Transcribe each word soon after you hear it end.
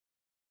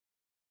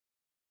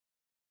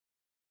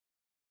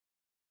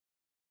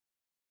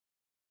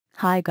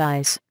Hi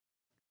guys.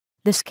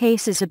 This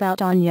case is about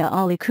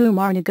Anjali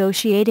Kumar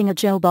negotiating a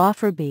job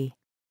offer. B.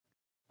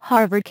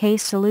 Harvard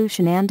Case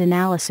Solution and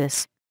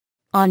Analysis.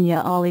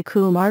 Anjali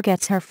Kumar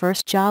gets her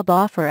first job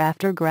offer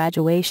after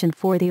graduation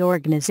for the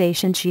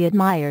organization she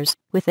admires,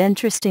 with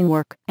interesting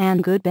work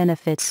and good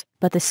benefits,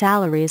 but the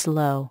salary is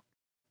low.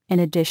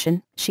 In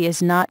addition, she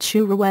is not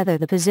sure whether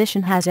the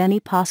position has any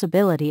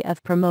possibility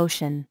of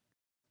promotion.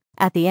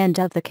 At the end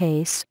of the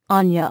case,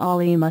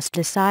 Anjali must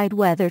decide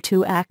whether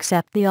to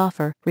accept the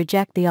offer,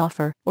 reject the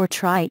offer, or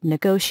try to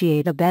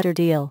negotiate a better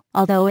deal,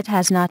 although it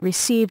has not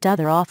received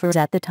other offers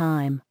at the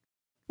time.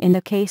 In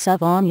the case of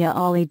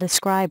Anjali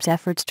describes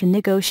efforts to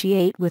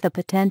negotiate with a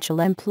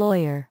potential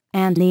employer,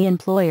 and the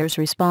employer's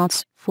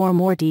response. For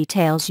more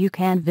details you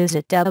can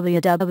visit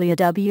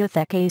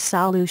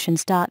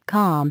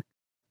www.TheCaseSolutions.com.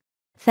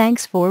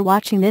 Thanks for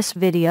watching this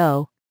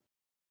video.